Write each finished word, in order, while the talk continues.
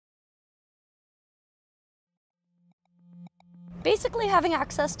Basically, having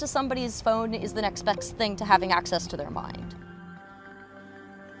access to somebody's phone is the next best thing to having access to their mind.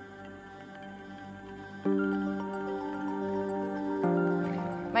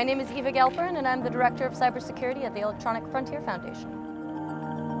 My name is Eva Galperin, and I'm the Director of Cybersecurity at the Electronic Frontier Foundation.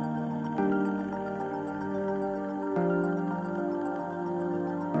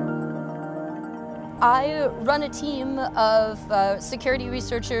 I run a team of security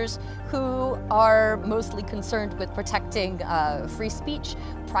researchers who are mostly concerned with protecting free speech,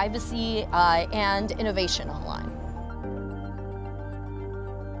 privacy, and innovation online.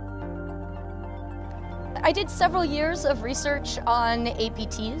 I did several years of research on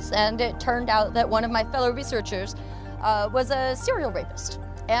APTs, and it turned out that one of my fellow researchers was a serial rapist.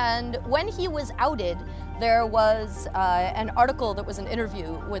 And when he was outed, there was an article that was an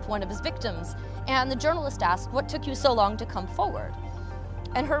interview with one of his victims, and the journalist asked, "What took you so long to come forward?"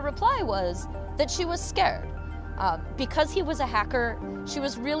 And her reply was that she was scared. Because he was a hacker, she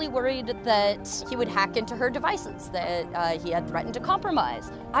was really worried that he would hack into her devices, that he had threatened to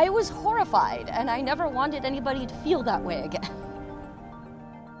compromise. I was horrified, and I never wanted anybody to feel that way again.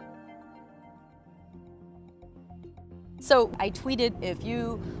 So I tweeted, if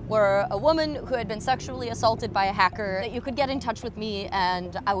you were a woman who had been sexually assaulted by a hacker, that you could get in touch with me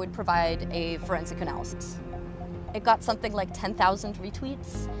and I would provide a forensic analysis. It got something like 10,000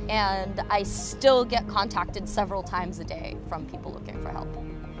 retweets, and I still get contacted several times a day from people looking for help.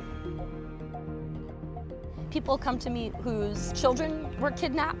 People come to me whose children were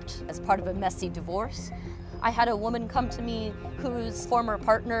kidnapped as part of a messy divorce. I had a woman come to me whose former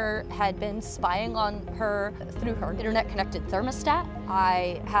partner had been spying on her through her internet-connected thermostat.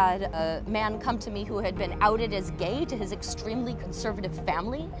 I had a man come to me who had been outed as gay to his extremely conservative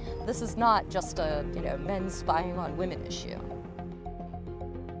family. This is not just a, men spying on women issue.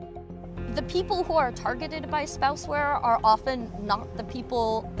 The people who are targeted by spouseware are often not the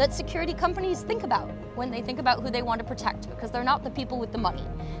people that security companies think about when they think about who they want to protect, because they're not the people with the money.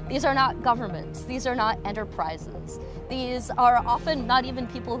 These are not governments. These are not enterprises. These are often not even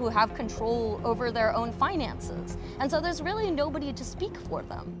people who have control over their own finances. And so there's really nobody to speak for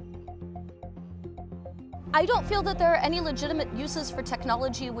them. I don't feel that there are any legitimate uses for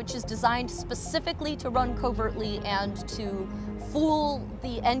technology which is designed specifically to run covertly and to fool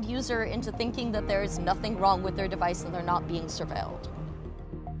the end user into thinking that there is nothing wrong with their device and they're not being surveilled.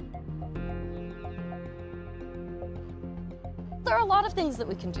 There are a lot of things that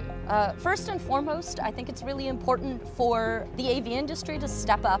we can do. First and foremost, I think it's really important for the AV industry to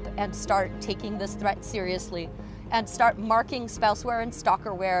step up and start taking this threat seriously and start marking spouseware and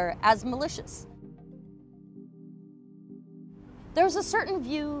stalkerware as malicious. There's a certain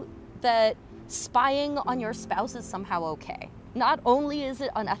view that spying on your spouse is somehow okay. Not only is it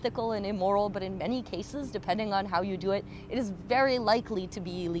unethical and immoral, but in many cases, depending on how you do it, it is very likely to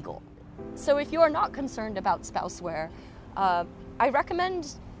be illegal. So if you are not concerned about spouseware, I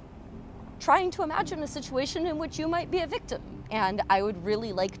recommend trying to imagine a situation in which you might be a victim. And I would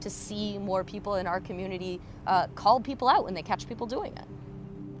really like to see more people in our community call people out when they catch people doing it.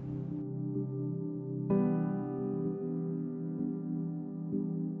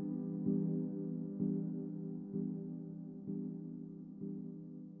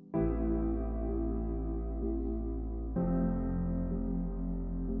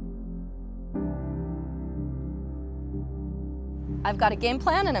 I've got a game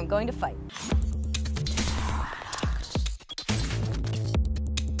plan and I'm going to fight.